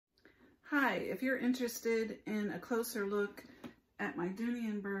Hi, if you're interested in a closer look at my Dooney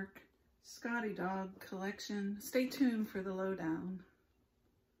and Bourke Scottie Dog Collection, stay tuned for the lowdown.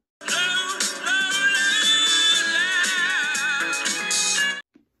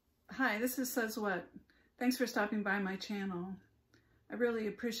 Hi, this is Says What. Thanks for stopping by my channel. I really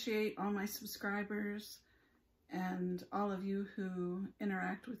appreciate all my subscribers and all of you who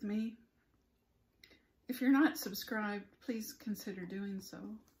interact with me. If you're not subscribed, please consider doing so.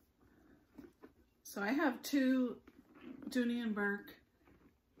 So I have two Dooney and Bourke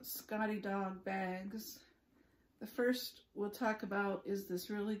Scottie Dog bags. The first we'll talk about is this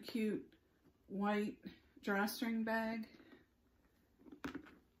really cute white drawstring bag.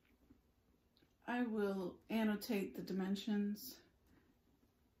 I will annotate the dimensions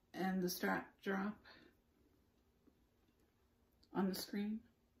and the strap drop on the screen.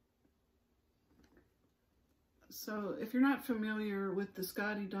 So if you're not familiar with the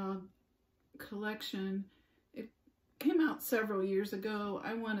Scottie Dog Collection, it came out several years ago.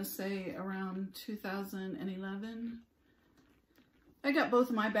 I want to say around 2011. I got both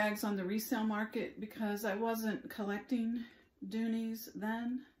of my bags on the resale market because I wasn't collecting Dooneys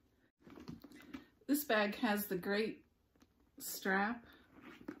then. This bag has the great strap,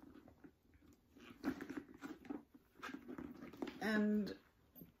 and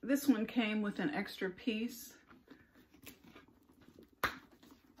this one came with an extra piece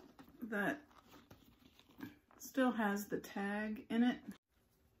that still has the tag in it.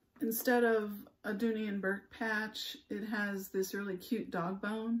 Instead of a Dooney and Bourke patch, it has this really cute dog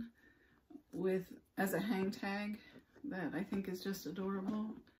bone as a hang tag that I think is just adorable.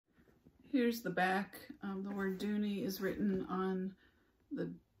 Here's the back. The word Dooney is written on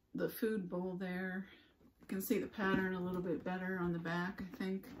the food bowl there. You can see the pattern a little bit better on the back, I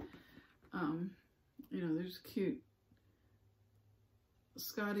think. You know, there's cute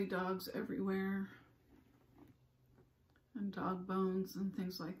Scottie dogs everywhere, and dog bones and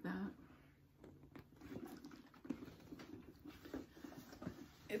things like that.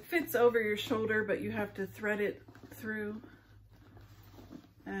 It fits over your shoulder, but you have to thread it through,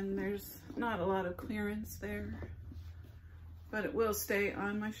 and there's not a lot of clearance there, but it will stay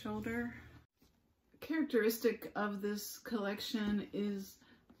on my shoulder. Characteristic of this collection is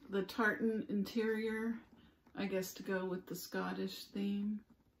the tartan interior, I guess to go with the Scottish theme.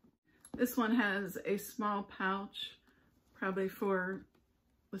 This one has a small pouch, probably for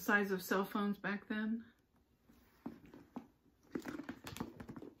the size of cell phones back then.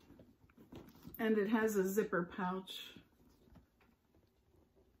 And it has a zipper pouch,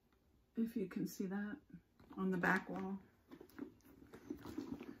 if you can see that, on the back wall.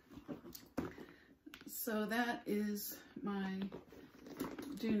 So that is my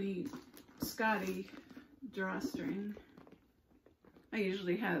Dooney Scottie drawstring. I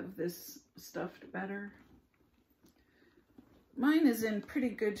usually have this stuffed better. Mine is in pretty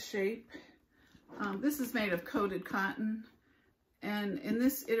good shape. This is made of coated cotton, and in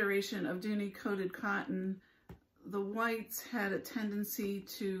this iteration of Dooney coated cotton, the whites had a tendency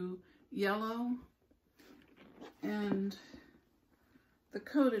to yellow, and the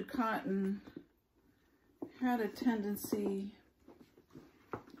coated cotton had a tendency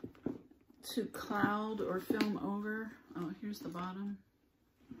to cloud or film over. Oh, here's the bottom.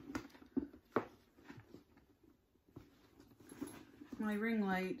 My ring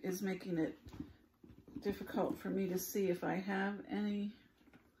light is making it difficult for me to see if I have any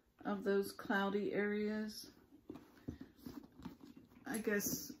of those cloudy areas. I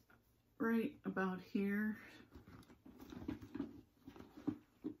guess right about here.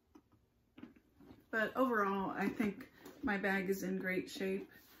 But overall, I think my bag is in great shape.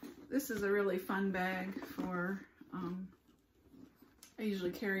 This is a really fun bag for, I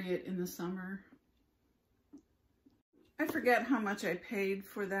usually carry it in the summer. I forget how much I paid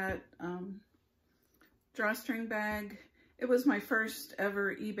for that drawstring bag. It was my first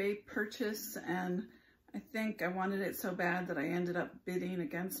ever eBay purchase, and I think I wanted it so bad that I ended up bidding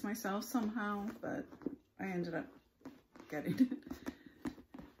against myself somehow, but I ended up getting it.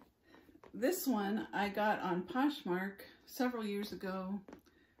 This one I got on Poshmark several years ago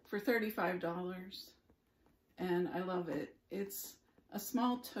for $35, and I love it. It's a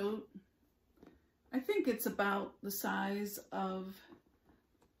small tote. I think it's about the size of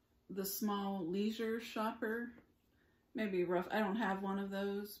the small leisure shopper, maybe rough. I don't have one of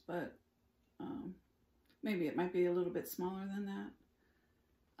those, but maybe it might be a little bit smaller than that.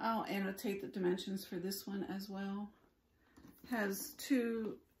 I'll annotate the dimensions for this one as well. Has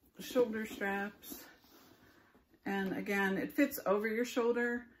two shoulder straps, and again, it fits over your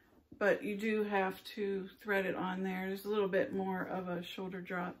shoulder, but you do have to thread it on there. There's a little bit more of a shoulder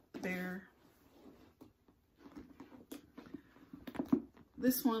drop there.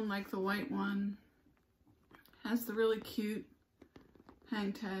 This one, like the white one, has the really cute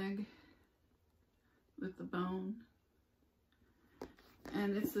hang tag with the bone.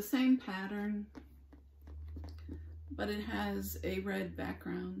 And it's the same pattern, but it has a red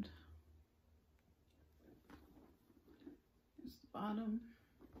background. Here's the bottom,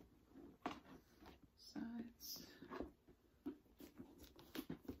 sides,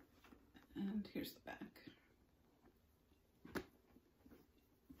 and here's the back.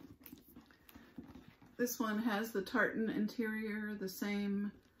 This one has the tartan interior, the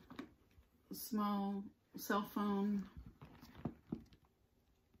same small cell phone.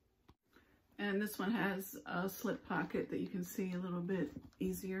 And this one has a slip pocket that you can see a little bit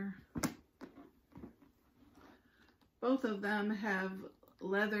easier. Both of them have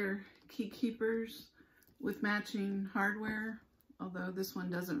leather key keepers with matching hardware, although this one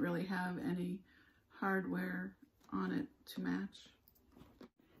doesn't really have any hardware on it to match.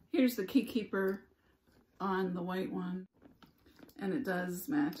 Here's the key keeper on the white one, and it does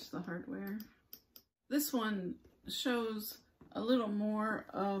match the hardware. This one shows a little more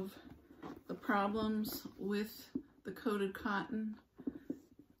of the problems with the coated cotton.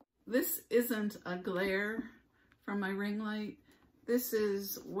 This isn't a glare from my ring light. This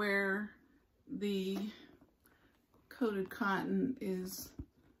is where the coated cotton is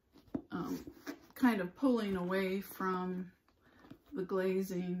kind of pulling away from the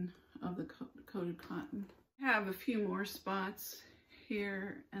glazing of the coated cotton. I have a few more spots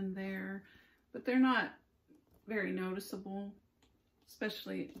here and there, but they're not very noticeable,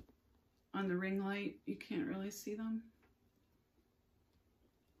 especially on the ring light. You can't really see them.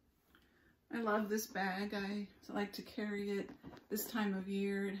 I love this bag. I like to carry it this time of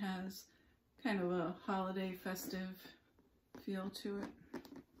year. It has kind of a holiday festive feel to it,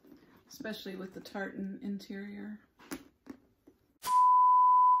 especially with the tartan interior.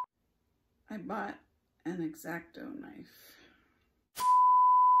 I bought an X-Acto knife.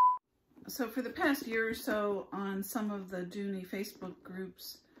 So for the past year or so, on some of the Dooney Facebook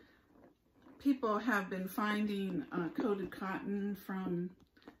groups, people have been finding coated cotton from,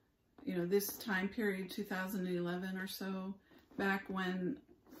 you know, this time period, 2011 or so, back when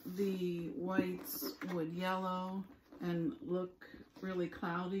the whites would yellow and look really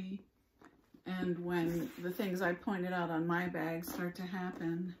cloudy, and when the things I pointed out on my bags start to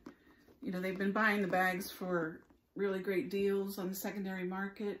happen. You know, they've been buying the bags for really great deals on the secondary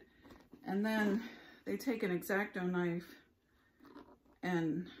market, and then they take an X-Acto knife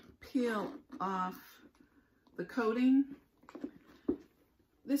and peel off the coating.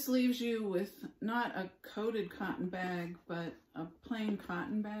 This leaves you with not a coated cotton bag, but a plain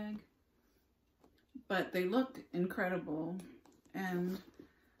cotton bag. But they look incredible, and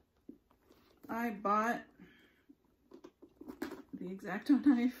I bought the X-Acto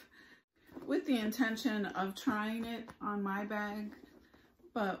knife with the intention of trying it on my bag,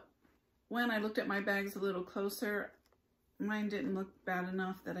 but when I looked at my bags a little closer, mine didn't look bad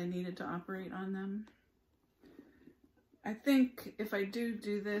enough that I needed to operate on them. I think if I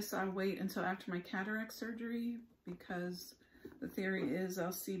do this, I'll wait until after my cataract surgery, because the theory is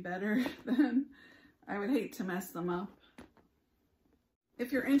I'll see better then. I would hate to mess them up.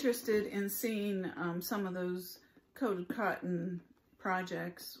 If you're interested in seeing some of those coated cotton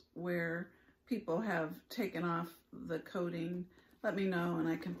projects where people have taken off the coating, let me know and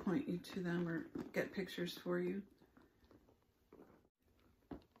I can point you to them or get pictures for you.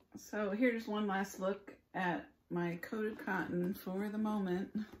 So here's one last look at my coated cotton for the moment.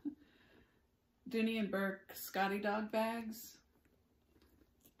 Dooney & Bourke Scottie Dog bags.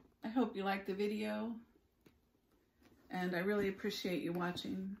 I hope you liked the video, and I really appreciate you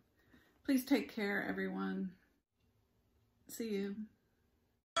watching. Please take care, everyone. See you.